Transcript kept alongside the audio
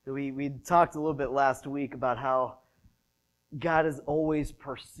We talked a little bit last week about how God is always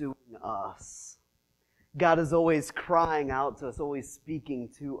pursuing us. God is always crying out to us, always speaking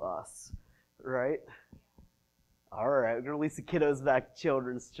to us, right? All right, we're going to release the kiddos back to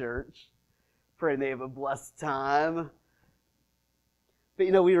Children's Church. Pray they have a blessed time.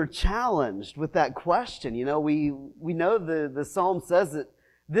 But, we were challenged with that question. We know the Psalm says that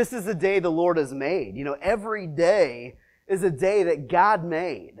this is a day the Lord has made. Every day is a day that God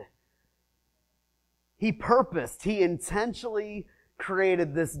made. He purposed, He intentionally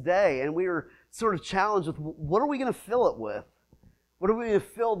created this day. And we were sort of challenged with, what are we going to fill it with? What are we going to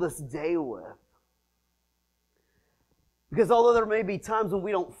fill this day with? Because although there may be times when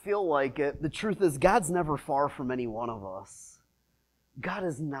we don't feel like it, the truth is God's never far from any one of us. God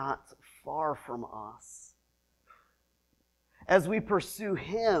is not far from us. As we pursue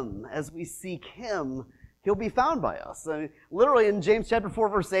Him, as we seek Him, He'll be found by us. Literally in James chapter 4,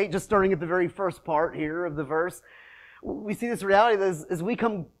 verse 8, just starting at the very first part here of the verse, we see this reality that as we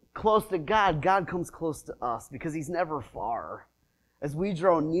come close to God, God comes close to us because He's never far. As we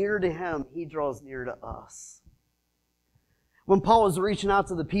draw near to Him, He draws near to us. When Paul was reaching out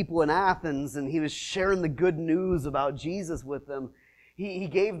to the people in Athens and he was sharing the good news about Jesus with them, he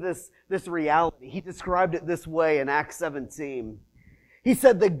gave this reality. He described it this way in Acts 17. He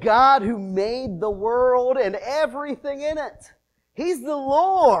said, the God who made the world and everything in it, He's the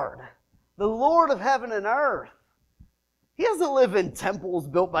Lord of heaven and earth. He doesn't live in temples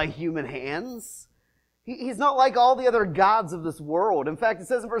built by human hands. He's not like all the other gods of this world. In fact, it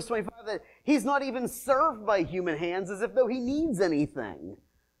says in verse 25 that He's not even served by human hands as if though He needs anything.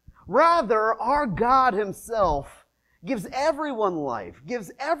 Rather, our God Himself gives everyone life,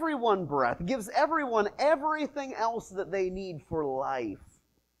 gives everyone breath, gives everyone everything else that they need for life.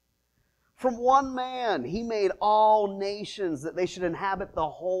 From one man, He made all nations that they should inhabit the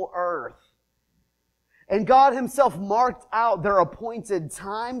whole earth. And God Himself marked out their appointed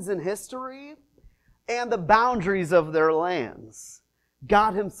times in history and the boundaries of their lands.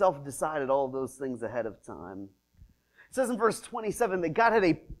 God Himself decided all those things ahead of time. It says in verse 27 that God had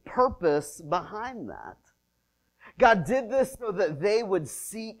a purpose behind that. God did this so that they would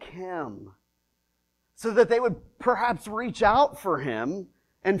seek Him, so that they would perhaps reach out for Him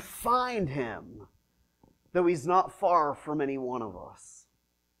and find Him, though He's not far from any one of us.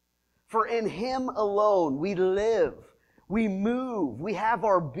 For in Him alone we live, we move, we have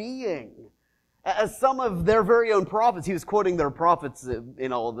our being. As some of their very own prophets, he was quoting their prophets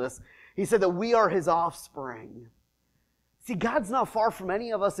in all of this, he said that we are His offspring. See, God's not far from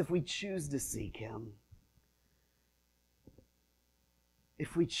any of us if we choose to seek Him.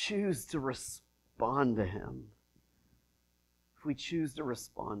 If we choose to respond to Him. If we choose to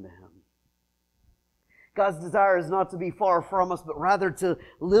respond to Him. God's desire is not to be far from us, but rather to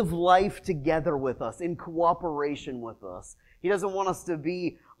live life together with us, in cooperation with us. He doesn't want us to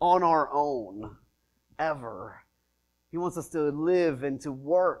be on our own, ever. He wants us to live and to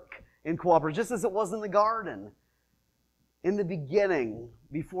work in cooperation, just as it was in the garden. In the beginning,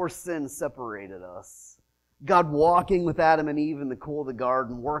 before sin separated us, God walking with Adam and Eve in the cool of the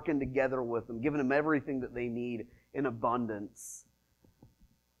garden, working together with them, giving them everything that they need in abundance.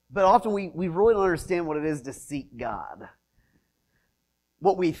 But often we really don't understand what it is to seek God.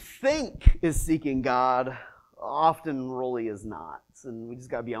 What we think is seeking God often really is not. And we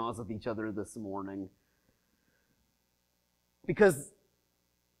just got to be honest with each other this morning. Because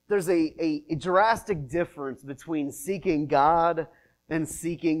there's a drastic difference between seeking God and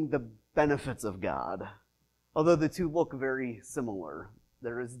seeking the benefits of God. Although the two look very similar.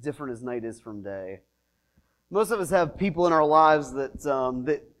 They're as different as night is from day. Most of us have people in our lives that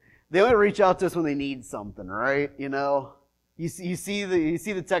they only reach out to us when they need something, right? You see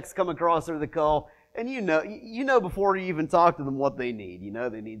the text come across or the call, and you know before you even talk to them what they need.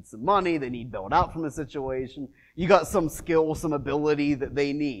 They need some money, they need bailed out from a situation. You got some skill, some ability that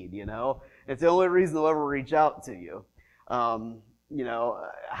they need, It's the only reason they'll ever reach out to you.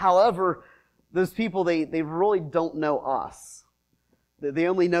 However, those people, they really don't know us. They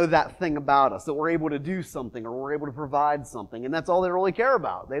only know that thing about us, that we're able to do something or we're able to provide something, and that's all they really care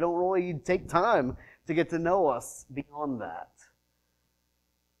about. They don't really take time to get to know us beyond that.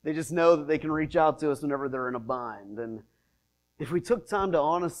 They just know that they can reach out to us whenever they're in a bind. And if we took time to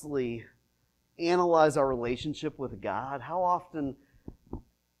honestly analyze our relationship with God, how often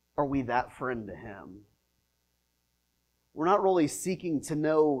are we that friend to Him? We're not really seeking to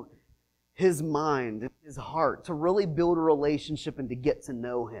know His mind, His heart, to really build a relationship and to get to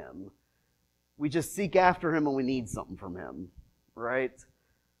know Him. We just seek after Him when we need something from Him, right?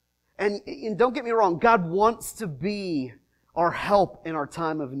 And don't get me wrong, God wants to be our help in our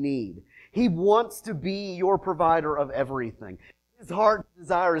time of need. He wants to be your provider of everything. His heart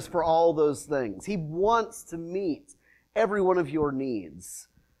desire is for all those things. He wants to meet every one of your needs.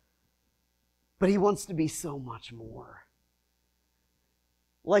 But He wants to be so much more.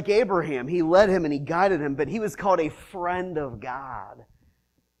 Like Abraham, He led him and He guided him, but he was called a friend of God.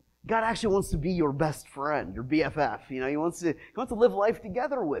 God actually wants to be your best friend, your BFF. He wants to live life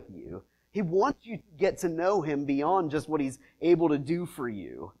together with you. He wants you to get to know Him beyond just what He's able to do for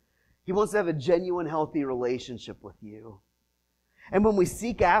you. He wants to have a genuine, healthy relationship with you. And when we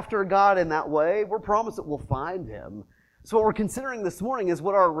seek after God in that way, we're promised that we'll find Him. So what we're considering this morning is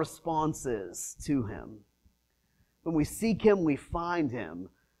what our response is to Him. When we seek Him, we find Him.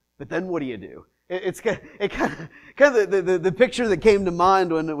 But then what do? It's kind of the picture that came to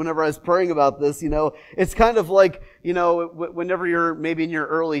mind whenever I was praying about this. It's kind of like, whenever you're maybe in your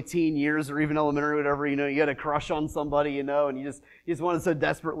early teen years or even elementary or whatever, you had a crush on somebody, and you just wanted so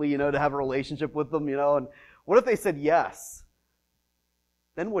desperately, to have a relationship with them, and what if they said yes?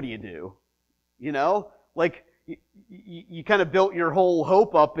 Then what do? Like you kind of built your whole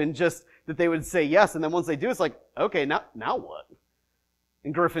hope up in just that they would say yes, and then once they do, it's like, okay, now what?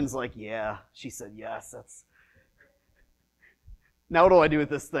 And Griffin's like, yeah, she said yes. Now what do I do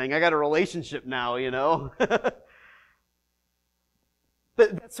with this thing? I got a relationship now, But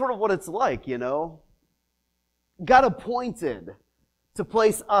that's sort of what it's like, God appointed to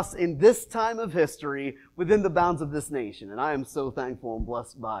place us in this time of history within the bounds of this nation, and I am so thankful and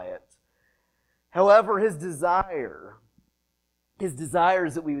blessed by it. However, His desire is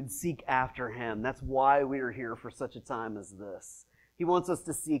that we would seek after Him. That's why we are here for such a time as this. He wants us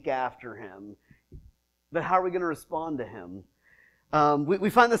to seek after Him. But how are we going to respond to Him? We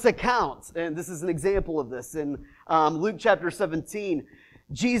find this account, and this is an example of this. In Luke chapter 17,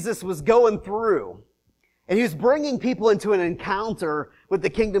 Jesus was going through, and He was bringing people into an encounter with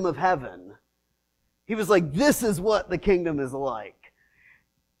the kingdom of heaven. He was like, this is what the kingdom is like.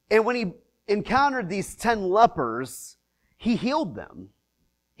 And when He encountered these 10 lepers, He healed them.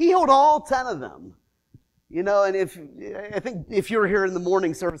 He healed all 10 of them. And I think if you were here in the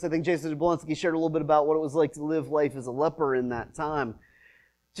morning service, I think Jason Jablonski shared a little bit about what it was like to live life as a leper in that time.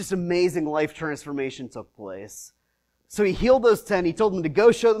 Just amazing life transformation took place. So He healed those 10. He told them to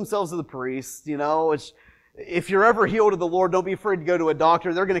go show themselves to the priest, which if you're ever healed of the Lord, don't be afraid to go to a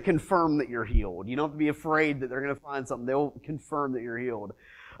doctor. They're going to confirm that you're healed. You don't have to be afraid that they're going to find something. They'll confirm that you're healed.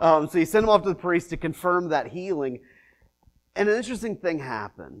 So He sent them off to the priest to confirm that healing. And an interesting thing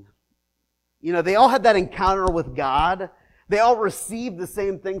happened. They all had that encounter with God. They all received the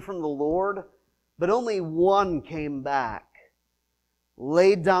same thing from the Lord, but only one came back,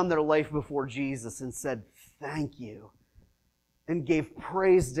 laid down their life before Jesus and said, thank you, and gave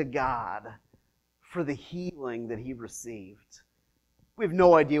praise to God for the healing that he received. We have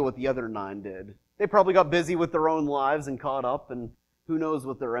no idea what the other 9 did. They probably got busy with their own lives and caught up, and who knows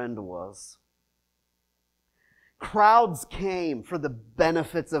what their end was. Crowds came for the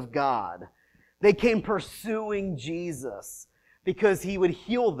benefits of God. They came pursuing Jesus because He would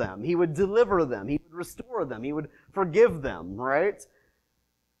heal them. He would deliver them. He would restore them. He would forgive them, right?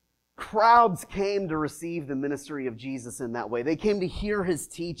 Crowds came to receive the ministry of Jesus in that way. They came to hear His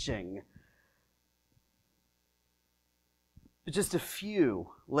teaching. But just a few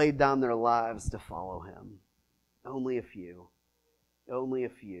laid down their lives to follow Him. Only a few. Only a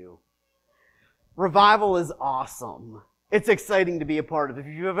few. Revival is awesome. It's exciting to be a part of. If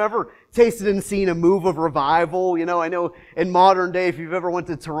you've ever tasted and seen a move of revival, I know in modern day, if you've ever went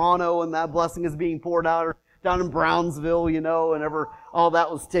to Toronto and that blessing is being poured out, or down in Brownsville, whenever all that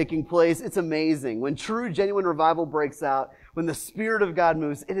was taking place, it's amazing. When true, genuine revival breaks out, when the Spirit of God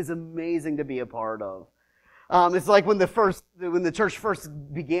moves, it is amazing to be a part of. It's like when the church first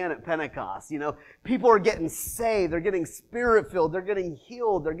began at Pentecost, people are getting saved, they're getting Spirit-filled, they're getting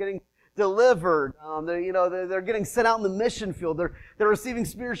healed, they're getting delivered. They're getting sent out in the mission field. They're receiving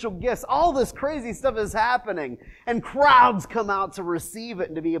spiritual gifts. All this crazy stuff is happening, and crowds come out to receive it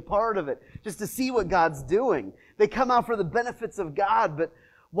and to be a part of it, just to see what God's doing. They come out for the benefits of God, but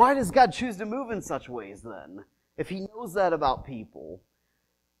why does God choose to move in such ways then? If He knows that about people,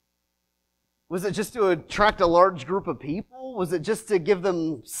 was it just to attract a large group of people? Was it just to give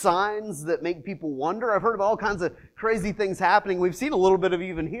them signs that make people wonder? I've heard of all kinds of crazy things happening. We've seen a little bit of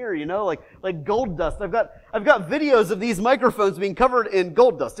even here, like gold dust. I've got videos of these microphones being covered in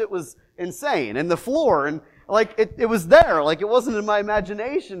gold dust. It was insane. And the floor, and it was there. It wasn't in my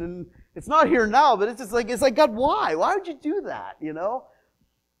imagination, and it's not here now, but it's like, God, why? Why would you do that?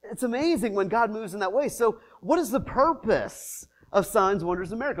 It's amazing when God moves in that way. So what is the purpose of signs,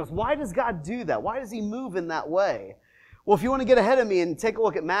 wonders, and miracles? Why does God do that? Why does He move in that way? Well, if you want to get ahead of me and take a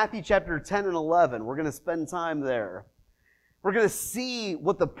look at Matthew chapter 10 and 11, we're going to spend time there. We're going to see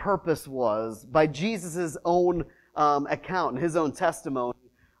what the purpose was by Jesus' own account and his own testimony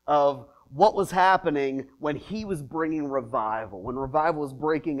of what was happening when he was bringing revival, when revival was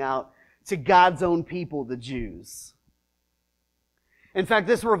breaking out to God's own people, the Jews. In fact,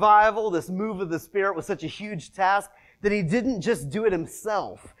 this revival, this move of the Spirit was such a huge task that he didn't just do it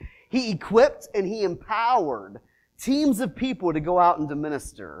himself. He equipped and he empowered teams of people to go out and to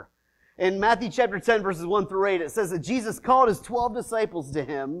minister. In Matthew chapter 10, verses 1 through 8, it says that Jesus called his 12 disciples to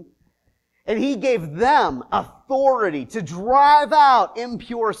him, and he gave them authority to drive out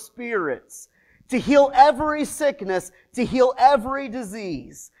impure spirits, to heal every sickness, to heal every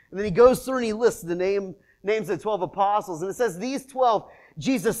disease. And then he goes through and he lists the names of the 12 apostles. And it says these 12,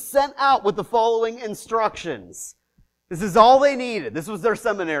 Jesus sent out with the following instructions. This is all they needed. This was their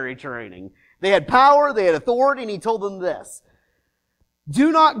seminary training. They had power, they had authority, and he told them this.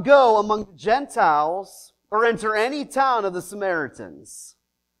 Do not go among the Gentiles or enter any town of the Samaritans.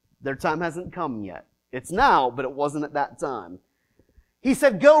 Their time hasn't come yet. It's now, but it wasn't at that time. He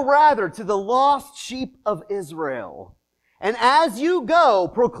said, go rather to the lost sheep of Israel. And as you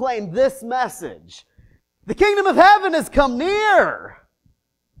go, proclaim this message. The kingdom of heaven has come near.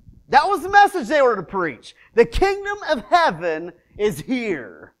 That was the message they were to preach. The kingdom of heaven is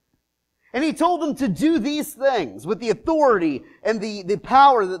here. And he told them to do these things with the authority and the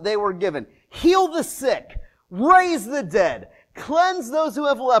power that they were given. Heal the sick, raise the dead, cleanse those who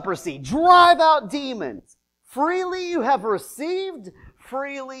have leprosy, drive out demons. Freely you have received,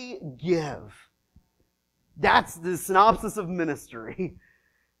 freely give. That's the synopsis of ministry.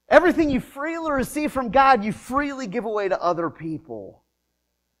 Everything you freely receive from God, you freely give away to other people.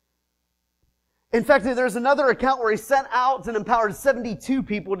 In fact, there's another account where he sent out and empowered 72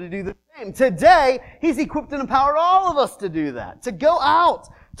 people to do the same. Today, he's equipped and empowered all of us to do that, to go out,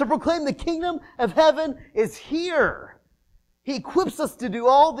 to proclaim the kingdom of heaven is here. He equips us to do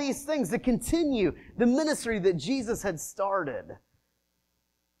all these things, to continue the ministry that Jesus had started.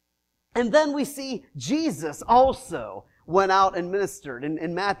 And then we see Jesus also went out and ministered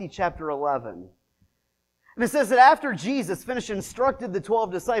in Matthew chapter 11. And it says that after Jesus finished instructed the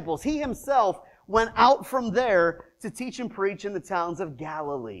 12 disciples, he himself went out from there to teach and preach in the towns of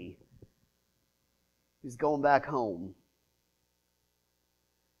Galilee. He's going back home.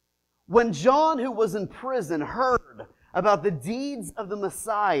 When John, who was in prison, heard about the deeds of the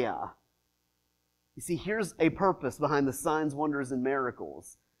Messiah, you see, here's a purpose behind the signs, wonders, and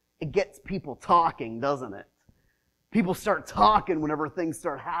miracles. It gets people talking, doesn't it? People start talking whenever things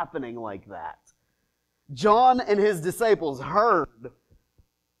start happening like that. John and his disciples heard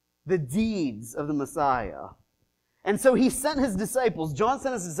the deeds of the Messiah. And so he sent his disciples, John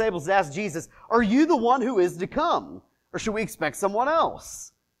sent his disciples to ask Jesus, are you the one who is to come? Or should we expect someone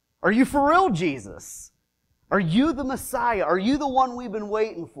else? Are you for real, Jesus? Are you the Messiah? Are you the one we've been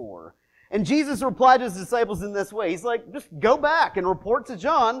waiting for? And Jesus replied to his disciples in this way. He's like, just go back and report to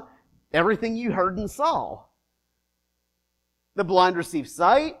John everything you heard and saw. The blind receive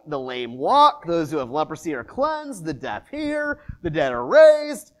sight, the lame walk, those who have leprosy are cleansed, the deaf hear, the dead are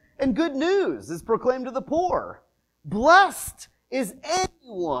raised, and good news is proclaimed to the poor. Blessed is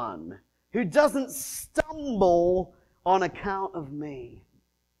anyone who doesn't stumble on account of me.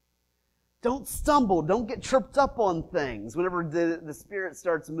 Don't stumble. Don't get tripped up on things whenever the Spirit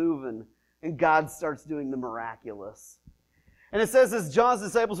starts moving and God starts doing the miraculous. And it says as John's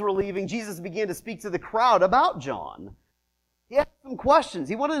disciples were leaving, Jesus began to speak to the crowd about John. He asked some questions.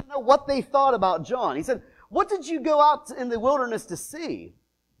 He wanted to know what they thought about John. He said, what did you go out in the wilderness to see?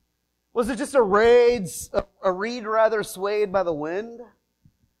 Was it just a reed swayed by the wind?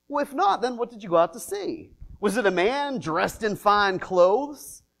 Well, if not, then what did you go out to see? Was it a man dressed in fine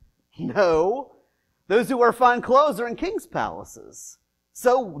clothes? No. Those who wear fine clothes are in king's palaces.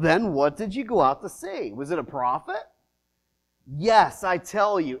 So then what did you go out to see? Was it a prophet? Yes, I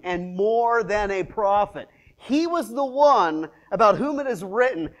tell you, and more than a prophet. He was the one about whom it is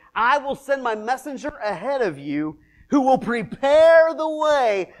written, I will send my messenger ahead of you who will prepare the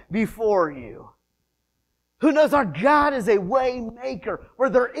way before you. Who knows our God is a way maker where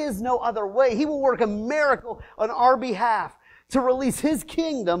there is no other way. He will work a miracle on our behalf to release His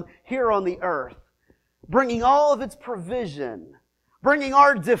kingdom here on the earth, bringing all of its provision, bringing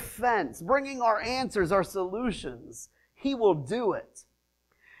our defense, bringing our answers, our solutions. He will do it.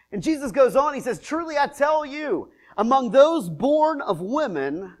 And Jesus goes on, He says, truly I tell you, among those born of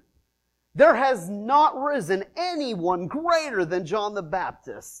women, there has not risen anyone greater than John the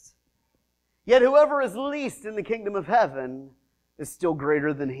Baptist. Yet whoever is least in the kingdom of heaven is still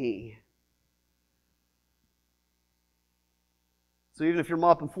greater than he. So even if you're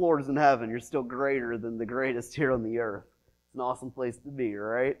mopping floors in heaven, you're still greater than the greatest here on the earth. It's an awesome place to be,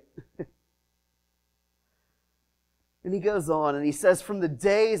 right? And he goes on and he says, from the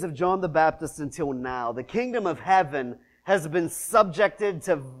days of John the Baptist until now, the kingdom of heaven has been subjected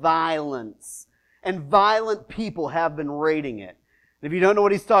to violence, and violent people have been raiding it. And if you don't know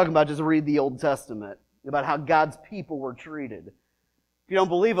what he's talking about, just read the Old Testament about how God's people were treated. If you don't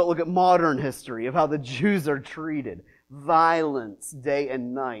believe it, look at modern history of how the Jews are treated. Violence day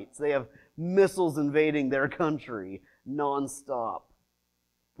and night. They have missiles invading their country nonstop.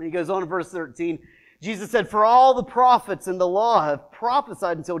 And he goes on in verse 13, Jesus said, for all the prophets and the law have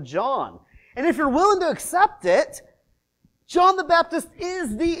prophesied until John. And if you're willing to accept it, John the Baptist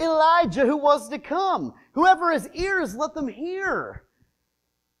is the Elijah who was to come. Whoever has ears, let them hear.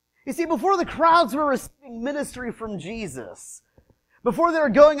 You see, before the crowds were receiving ministry from Jesus, before they were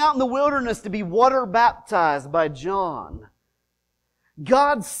going out in the wilderness to be water baptized by John,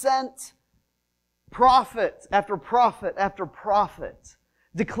 God sent prophet after prophet after prophet,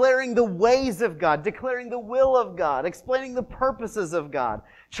 declaring the ways of God, declaring the will of God, explaining the purposes of God,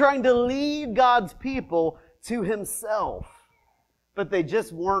 trying to lead God's people to Himself. But they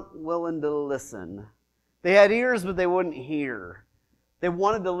just weren't willing to listen. They had ears, but they wouldn't hear. They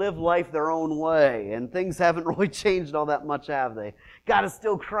wanted to live life their own way, and things haven't really changed all that much, have they? God is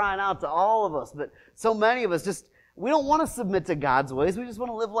still crying out to all of us, but so many of us we don't want to submit to God's ways. We just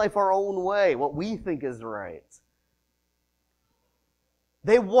want to live life our own way, what we think is right.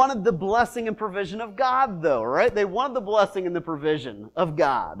 They wanted the blessing and provision of God, though, right? They wanted the blessing and the provision of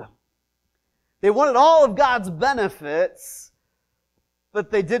God. They wanted all of God's benefits, but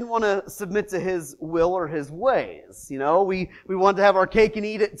they didn't want to submit to His will or His ways. You know, we want to have our cake and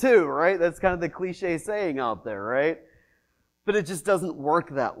eat it too, right? That's kind of the cliche saying out there, right? But it just doesn't work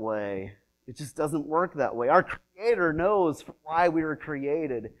that way. It just doesn't work that way. Our Creator knows why we were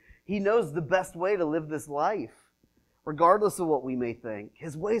created. He knows the best way to live this life, regardless of what we may think.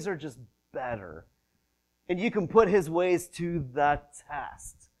 His ways are just better. And you can put His ways to the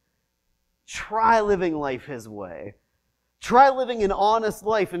test. Try living life His way. Try living an honest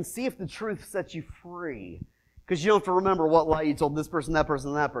life and see if the truth sets you free. Because you don't have to remember what lie you told this person, that person,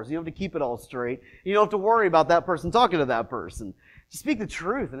 and that person. You don't have to keep it all straight. You don't have to worry about that person talking to that person. Just speak the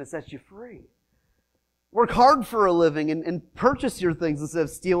truth and it sets you free. Work hard for a living and purchase your things instead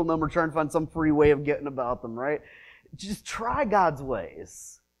of stealing them or trying to find some free way of getting about them, right? Just try God's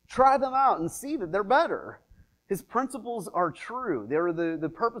ways. Try them out and see that they're better. His principles are true. They're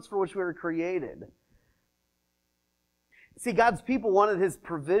the purpose for which we were created. See, God's people wanted His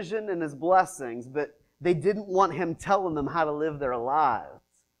provision and His blessings, but they didn't want Him telling them how to live their lives.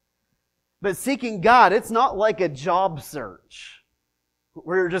 But seeking God, it's not like a job search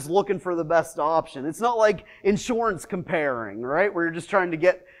where you're just looking for the best option. It's not like insurance comparing, right? Where you're just trying to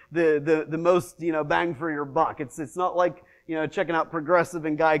get the most, bang for your buck. It's not like, checking out Progressive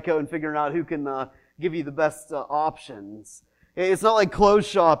and Geico and figuring out who can give you the best options. It's not like clothes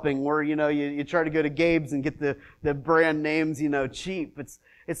shopping where, you try to go to Gabe's and get the brand names, cheap.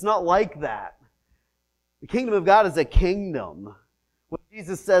 It's not like that. The kingdom of God is a kingdom. What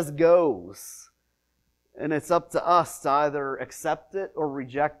Jesus says goes. And it's up to us to either accept it or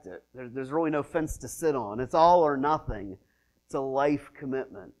reject it. There's really no fence to sit on. It's all or nothing. It's a life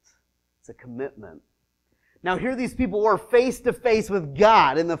commitment. It's a commitment. Now here these people were face to face with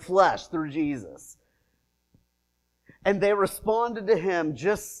God in the flesh through Jesus. And they responded to Him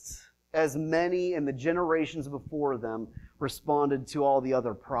just as many in the generations before them responded to all the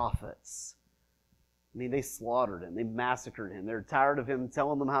other prophets. I mean, they slaughtered Him. They massacred Him. They're tired of Him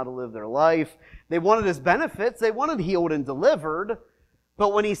telling them how to live their life. They wanted His benefits. They wanted healed and delivered.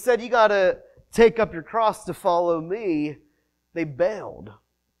 But when He said, you got to take up your cross to follow Me, they bailed.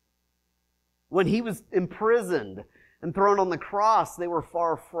 When He was imprisoned and thrown on the cross, they were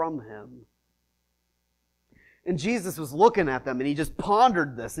far from Him. And Jesus was looking at them and He just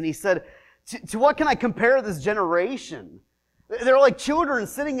pondered this. And He said, to what can I compare this generation? They're like children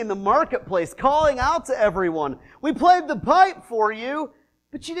sitting in the marketplace calling out to everyone. We played the pipe for you,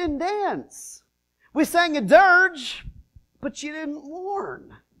 but you didn't dance. We sang a dirge, but you didn't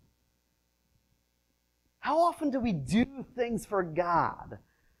mourn. How often do we do things for God?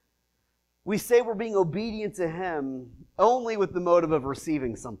 We say we're being obedient to Him only with the motive of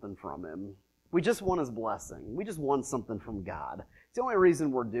receiving something from Him. We just want His blessing. We just want something from God. It's the only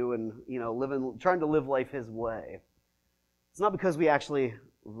reason we're doing, trying to live life His way. It's not because we actually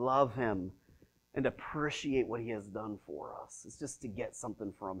love Him and appreciate what He has done for us. It's just to get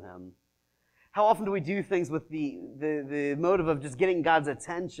something from Him. How often do we do things with the motive of just getting God's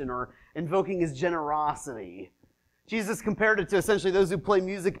attention or invoking His generosity? Jesus compared it to essentially those who play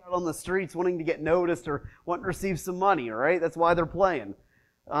music out on the streets wanting to get noticed or wanting to receive some money, right? That's why they're playing.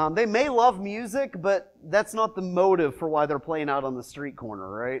 They may love music, but that's not the motive for why they're playing out on the street corner,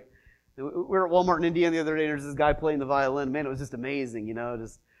 right? We were at Walmart in Indiana the other day, and there's this guy playing the violin. Man, it was just amazing,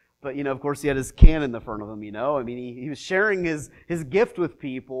 But, of course, he had his can in the front of him, I mean, he was sharing his gift with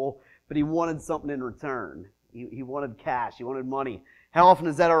people, but he wanted something in return. He wanted cash. He wanted money. How often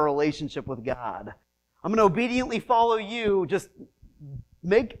is that our relationship with God? I'm going to obediently follow you. Just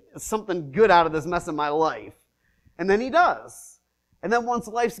make something good out of this mess in my life. And then he does. And then once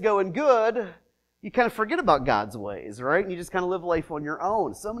life's going good, you kind of forget about God's ways, right? And you just kind of live life on your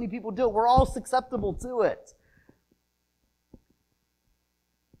own. So many people do it. We're all susceptible to it.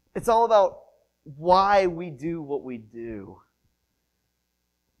 It's all about why we do what we do.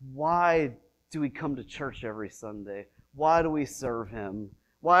 Why do we come to church every Sunday? Why do we serve Him?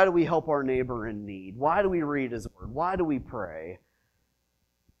 Why do we help our neighbor in need? Why do we read His Word? Why do we pray?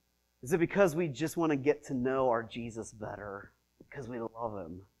 Is it because we just want to get to know our Jesus better? Because we love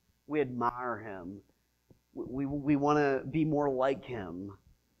Him? We admire Him? We want to be more like Him?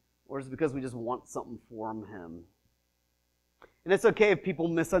 Or is it because we just want something from Him? And it's okay if people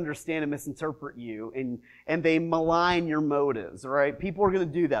misunderstand and misinterpret you and they malign your motives, right? People are going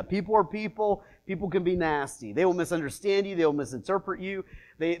to do that. People are people. People can be nasty. They will misunderstand you. They will misinterpret you.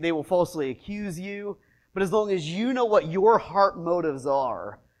 They will falsely accuse you. But as long as you know what your heart motives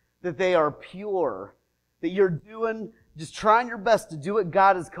are, that they are pure, that you're just trying your best to do what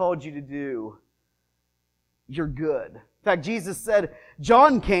God has called you to do, you're good. In fact, Jesus said,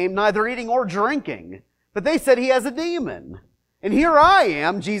 John came neither eating or drinking, but they said he has a demon. And here I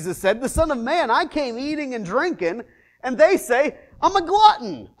am, Jesus said, the Son of Man. I came eating and drinking, and they say, I'm a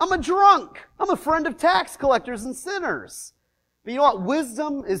glutton. I'm a drunk. I'm a friend of tax collectors and sinners. But you know what?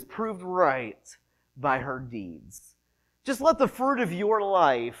 Wisdom is proved right by her deeds. Just let the fruit of your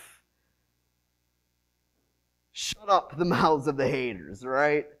life shut up the mouths of the haters,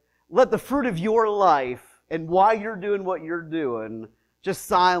 right? Let the fruit of your life and why you're doing what you're doing just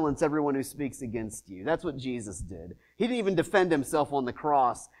silence everyone who speaks against you. That's what Jesus did. He didn't even defend Himself on the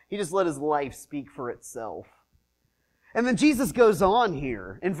cross. He just let His life speak for itself. And then Jesus goes on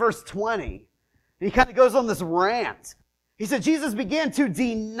here in verse 20. He kind of goes on this rant. He said Jesus began to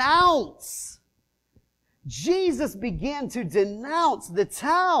denounce. Jesus began to denounce the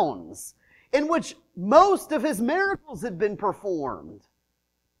towns in which most of His miracles had been performed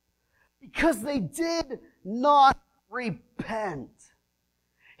because they did not repent.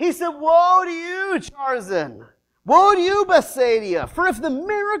 He said, woe to you, Chorazin! Woe to you, Bethsaida! For if the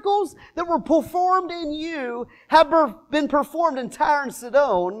miracles that were performed in you had been performed in Tyre and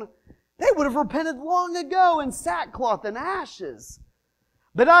Sidon, they would have repented long ago in sackcloth and ashes.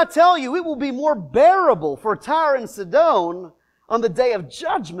 But I tell you, it will be more bearable for Tyre and Sidon on the day of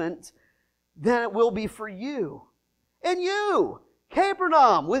judgment than it will be for you. And you,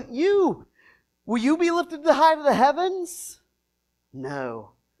 Capernaum, will you be lifted to the height of the heavens?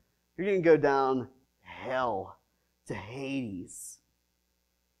 No. You're going to go down hell, to Hades.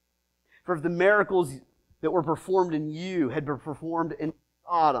 For if the miracles that were performed in you had been performed in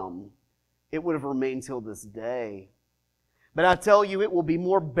Sodom, it would have remained till this day. But I tell you, it will be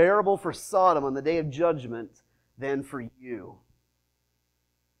more bearable for Sodom on the day of judgment than for you.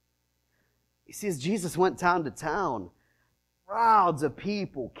 You see, as Jesus went town to town, crowds of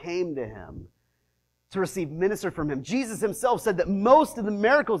people came to Him to receive ministry from Him. Jesus Himself said that most of the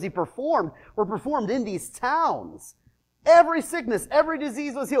miracles He performed were performed in these towns. Every sickness, every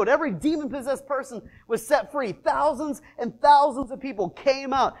disease was healed. Every demon-possessed person was set free. Thousands and thousands of people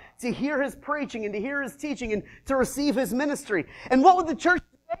came out to hear His preaching and to hear His teaching and to receive His ministry. And what would the church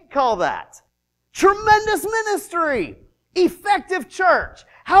today call that? Tremendous ministry. Effective church.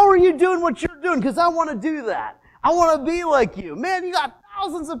 How are you doing what you're doing? Because I want to do that. I want to be like you. Man, you got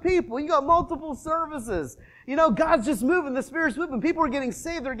thousands of people. You got multiple services. God's just moving. The Spirit's moving. People are getting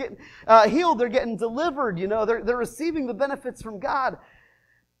saved. They're getting healed. They're getting delivered. They're receiving the benefits from God.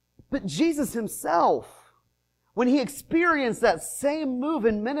 But Jesus Himself, when He experienced that same move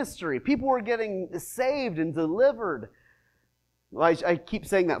in ministry, people were getting saved and delivered. Well, I keep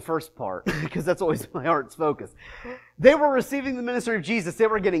saying that first part because that's always my heart's focus. They were receiving the ministry of Jesus. They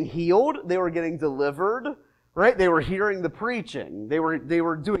were getting healed. They were getting delivered. Right? They were hearing the preaching. They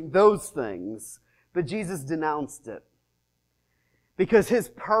were doing those things. But Jesus denounced it. Because His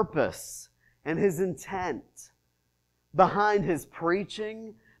purpose and His intent behind His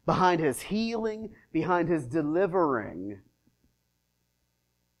preaching, behind His healing, behind His delivering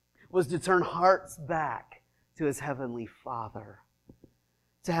was to turn hearts back to His Heavenly Father.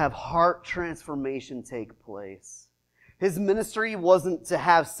 To have heart transformation take place. His ministry wasn't to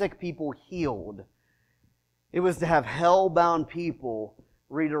have sick people healed. It was to have hell-bound people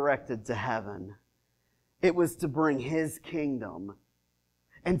redirected to heaven. It was to bring His kingdom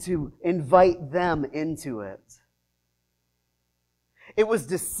and to invite them into it. It was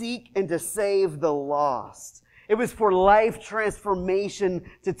to seek and to save the lost. It was for life transformation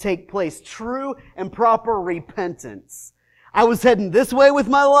to take place, true and proper repentance. I was heading this way with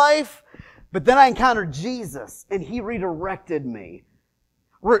my life, but then I encountered Jesus and He redirected me.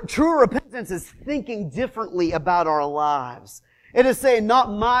 True repentance is thinking differently about our lives. It is saying,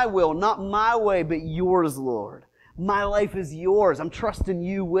 not my will, not my way, but yours, Lord. My life is yours. I'm trusting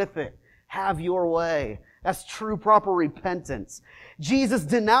you with it. Have your way. That's true, proper repentance. Jesus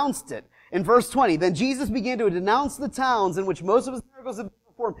denounced it. In verse 20, then Jesus began to denounce the towns in which most of His miracles had been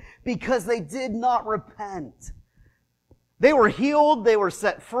performed because they did not repent. They were healed, they were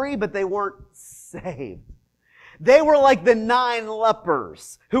set free, but they weren't saved. They were like the 9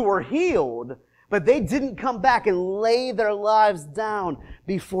 lepers who were healed, but they didn't come back and lay their lives down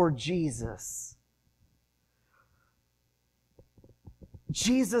before Jesus.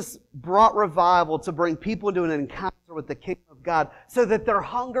 Jesus brought revival to bring people into an encounter with the kingdom of God so that their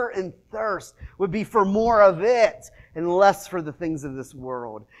hunger and thirst would be for more of it and less for the things of this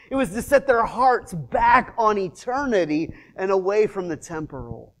world. It was to set their hearts back on eternity and away from the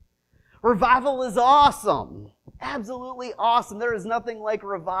temporal. Revival is awesome. Absolutely awesome. There is nothing like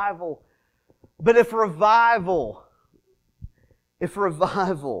revival. But if revival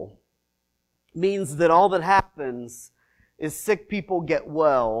means that all that happens is sick people get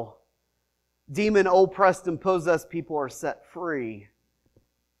well, demon oppressed and possessed people are set free,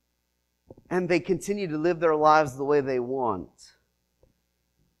 and they continue to live their lives the way they want,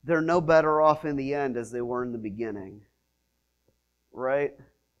 they're no better off in the end as they were in the beginning. Right?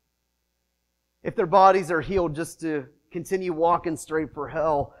 If their bodies are healed just to continue walking straight for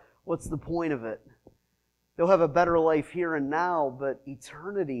hell, what's the point of it? They'll have a better life here and now, but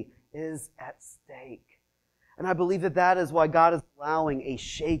eternity is at stake. And I believe that that is why God is allowing a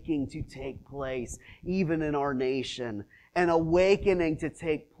shaking to take place, even in our nation. An awakening to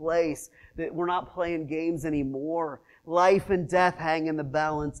take place, that we're not playing games anymore. Life and death hang in the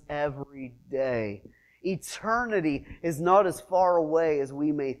balance every day. Eternity is not as far away as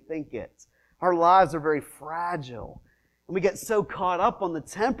we may think it. Our lives are very fragile. And we get so caught up on the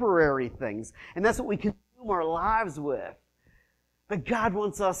temporary things. And that's what we consume our lives with. But God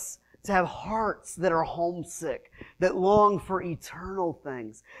wants us to have hearts that are homesick, that long for eternal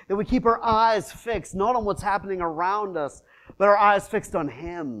things, that we keep our eyes fixed, not on what's happening around us, but our eyes fixed on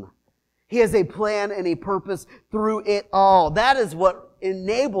Him. He has a plan and a purpose through it all. That is what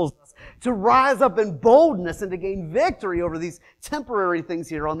enables us to rise up in boldness and to gain victory over these temporary things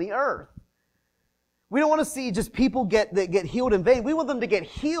here on the earth. We don't want to see just people that get healed in vain. We want them to get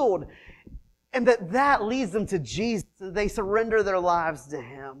healed and that leads them to Jesus and they surrender their lives to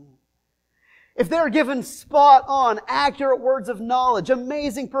Him. If they're given spot-on, accurate words of knowledge,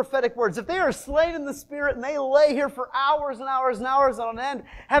 amazing prophetic words, if they are slain in the Spirit and they lay here for hours and hours and hours on end,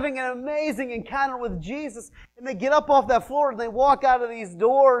 having an amazing encounter with Jesus, and they get up off that floor and they walk out of these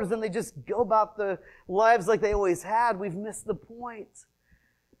doors and they just go about their lives like they always had, we've missed the point.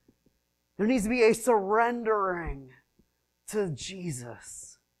 There needs to be a surrendering to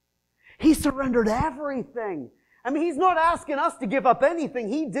Jesus. He surrendered everything. I mean, He's not asking us to give up anything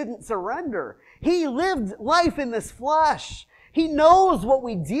He didn't surrender. He lived life in this flesh. He knows what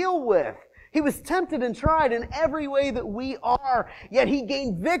we deal with. He was tempted and tried in every way that we are, yet He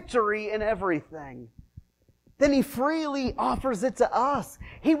gained victory in everything. Then He freely offers it to us.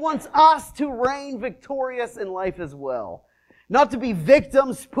 He wants us to reign victorious in life as well. Not to be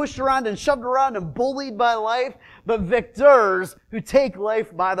victims pushed around and shoved around and bullied by life, but victors who take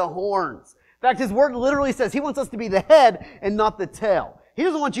life by the horns. In fact, His Word literally says He wants us to be the head and not the tail. He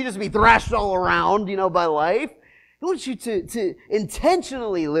doesn't want you just to be thrashed all around, by life. He wants you to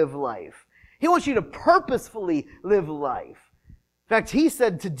intentionally live life. He wants you to purposefully live life. In fact, He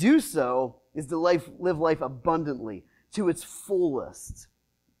said to do so is to live life abundantly, to its fullest.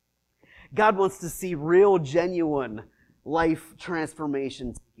 God wants to see real, genuine life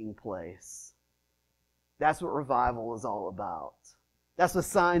transformation taking place. That's what revival is all about. That's what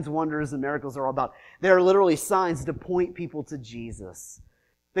signs, wonders, and miracles are all about. They're literally signs to point people to Jesus.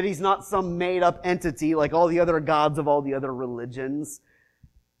 That He's not some made-up entity like all the other gods of all the other religions.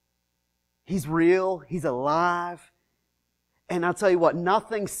 He's real. He's alive. And I'll tell you what,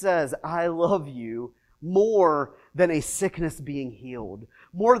 nothing says, I love you, more than a sickness being healed.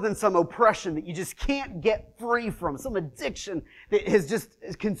 More than some oppression that you just can't get free from. Some addiction that has just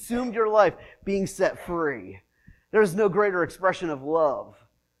consumed your life being set free. There is no greater expression of love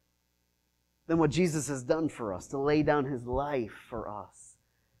than what Jesus has done for us, to lay down His life for us.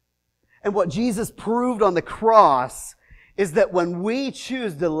 And what Jesus proved on the cross is that when we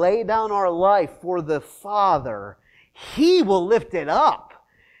choose to lay down our life for the Father, He will lift it up.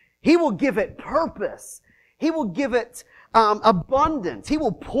 He will give it purpose. He will give it abundance. He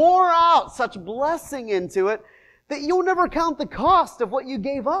will pour out such blessing into it that you'll never count the cost of what you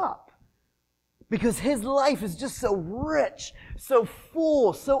gave up. Because His life is just so rich, so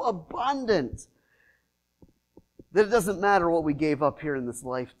full, so abundant, that it doesn't matter what we gave up here in this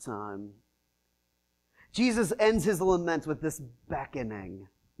lifetime. Jesus ends His lament with this beckoning.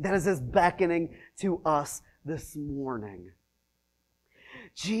 That is His beckoning to us this morning.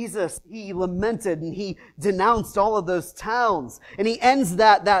 Jesus, He lamented and He denounced all of those towns. And He ends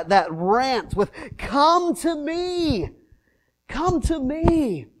that rant with, "Come to me! Come to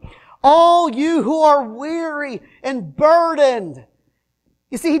me! All you who are weary and burdened."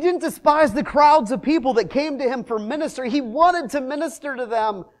 You see, He didn't despise the crowds of people that came to Him for ministry. He wanted to minister to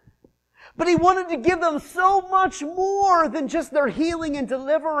them. But He wanted to give them so much more than just their healing and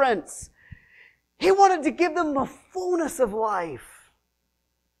deliverance. He wanted to give them the fullness of life.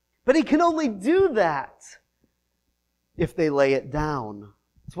 But He can only do that if they lay it down.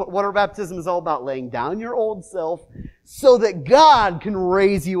 It's what water baptism is all about, laying down your old self so that God can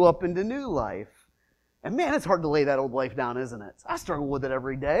raise you up into new life. And man, it's hard to lay that old life down, isn't it? I struggle with it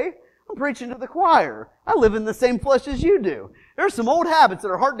every day. I'm preaching to the choir. I live in the same flesh as you do. There are some old habits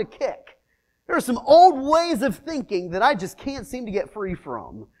that are hard to kick. There are some old ways of thinking that I just can't seem to get free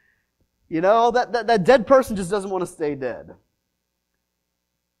from. You know, that dead person just doesn't want to stay dead.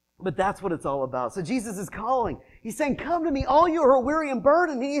 But that's what it's all about. So Jesus is calling. He's saying, "Come to me, all you who are weary and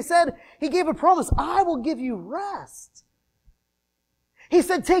burdened." And He said, He gave a promise, "I will give you rest." He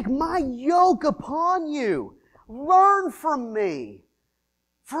said, "Take my yoke upon you. Learn from me.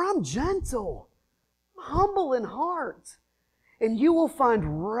 For I'm gentle, humble in heart, and you will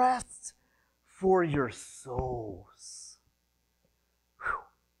find rest for your souls." Whew.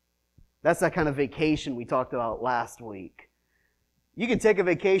 That's that kind of vacation we talked about last week. You can take a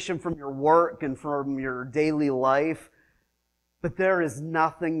vacation from your work and from your daily life, but there is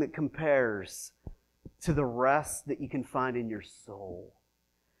nothing that compares to the rest that you can find in your soul.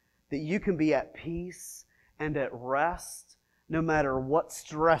 That you can be at peace and at rest no matter what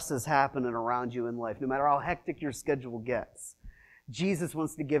stress is happening around you in life, no matter how hectic your schedule gets. Jesus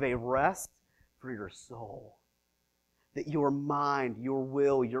wants to give a rest for your soul. That your mind, your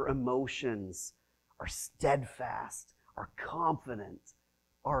will, your emotions are steadfast, are confident,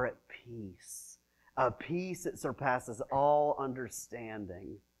 are at peace. A peace that surpasses all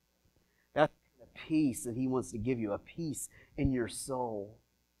understanding. That's the peace that He wants to give you, a peace in your soul.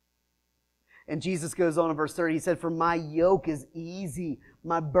 And Jesus goes on in verse 30, He said, "For my yoke is easy,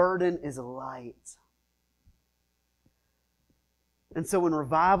 my burden is light." And so when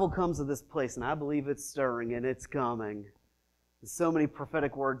revival comes to this place, and I believe it's stirring and it's coming, there's so many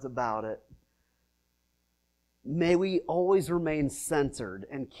prophetic words about it, may we always remain centered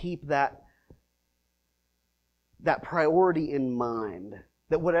and keep that priority in mind.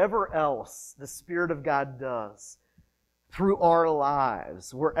 That whatever else the Spirit of God does through our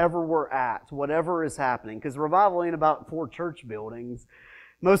lives, wherever we're at, whatever is happening, because revival ain't about 4 church buildings.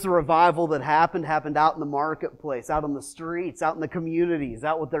 Most of the revival that happened out in the marketplace, out on the streets, out in the communities,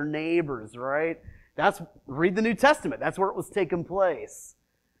 out with their neighbors, right? Read the New Testament. That's where it was taking place.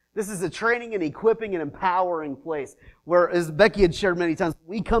 This is a training and equipping and empowering place where, as Becky had shared many times,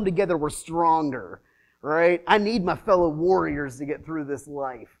 we come together, we're stronger, right? I need my fellow warriors to get through this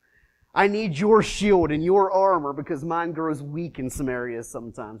life. I need your shield and your armor because mine grows weak in some areas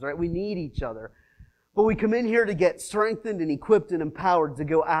sometimes, right? We need each other. But we come in here to get strengthened and equipped and empowered to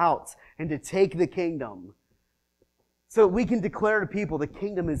go out and to take the kingdom. So we can declare to people the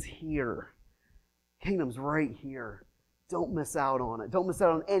kingdom is here. Kingdom's right here. Don't miss out on it. Don't miss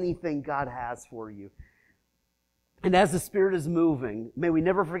out on anything God has for you. And as the Spirit is moving, may we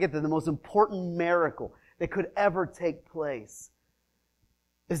never forget that the most important miracle that could ever take place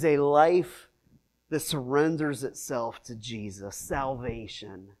is a life that surrenders itself to Jesus.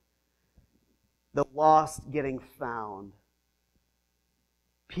 Salvation. The lost getting found.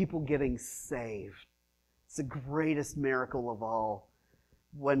 People getting saved. It's the greatest miracle of all.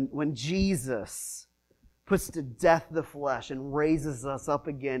 When Jesus puts to death the flesh and raises us up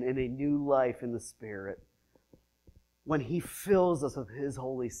again in a new life in the Spirit. When He fills us with His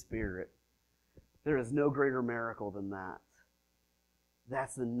Holy Spirit, there is no greater miracle than that.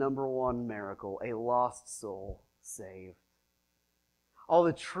 That's the number one miracle, a lost soul saved. All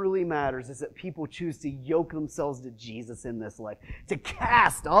that truly matters is that people choose to yoke themselves to Jesus in this life, to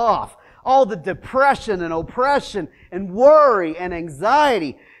cast off all the depression and oppression and worry and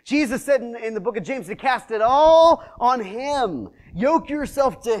anxiety. Jesus said in the book of James to cast it all on Him. Yoke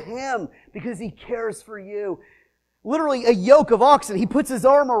yourself to Him because He cares for you. Literally a yoke of oxen. He puts His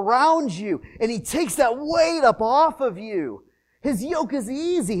arm around you and He takes that weight up off of you. His yoke is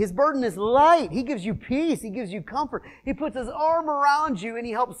easy. His burden is light. He gives you peace. He gives you comfort. He puts His arm around you and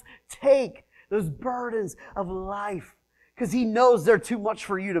He helps take those burdens of life because He knows they're too much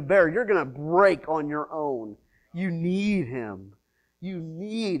for you to bear. You're going to break on your own. You need Him. You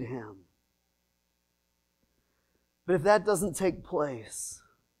need Him. But if that doesn't take place,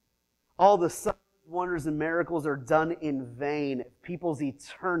 all the signs, wonders, and miracles are done in vain if people's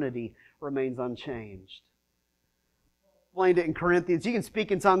eternity remains unchanged. Explained it in Corinthians. You can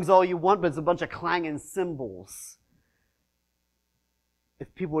speak in tongues all you want, but it's a bunch of clanging cymbals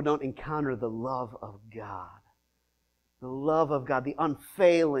if people don't encounter the love of God. The love of God, the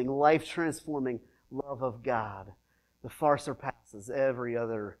unfailing, life-transforming love of God that far surpasses every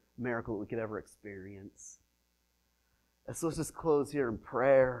other miracle that we could ever experience. So let's just close here in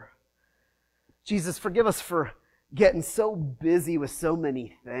prayer. Jesus, forgive us for getting so busy with so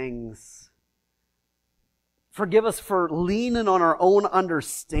many things. Forgive us for leaning on our own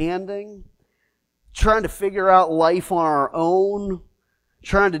understanding, trying to figure out life on our own,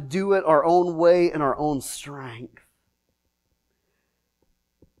 trying to do it our own way and our own strength.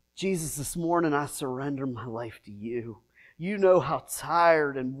 Jesus, this morning I surrender my life to You. You know how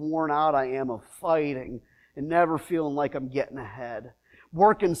tired and worn out I am of fighting and never feeling like I'm getting ahead.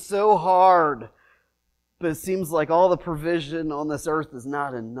 Working so hard, but it seems like all the provision on this earth is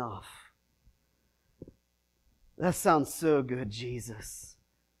not enough. That sounds so good, Jesus.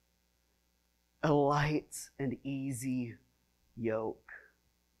 A light and easy yoke.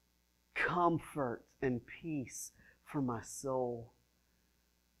 Comfort and peace for my soul.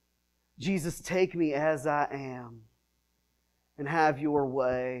 Jesus, take me as I am and have Your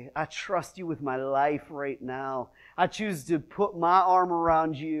way. I trust You with my life right now. I choose to put my arm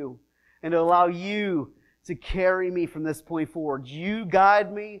around You and to allow You to carry me from this point forward. You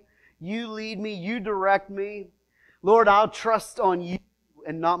guide me. You lead me. You direct me. Lord, I'll trust on You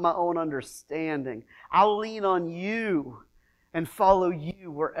and not my own understanding. I'll lean on You and follow You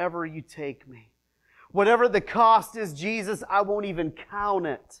wherever You take me. Whatever the cost is, Jesus, I won't even count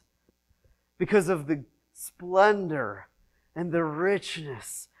it because of the splendor and the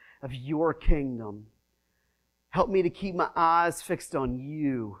richness of Your kingdom. Help me to keep my eyes fixed on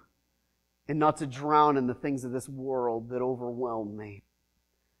You and not to drown in the things of this world that overwhelm me.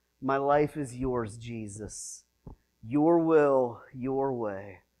 My life is Yours, Jesus. Your will, Your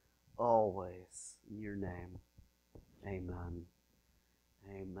way, always. In Your name, amen.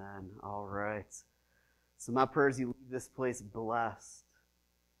 Amen. All right. So my prayer is you leave this place blessed.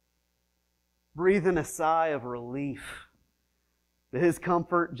 Breathing a sigh of relief that His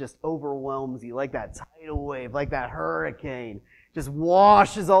comfort just overwhelms you like that tidal wave, like that hurricane. Just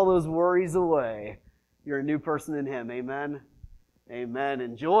washes all those worries away. You're a new person in Him. Amen. Amen.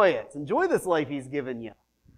 Enjoy it. Enjoy this life He's given you.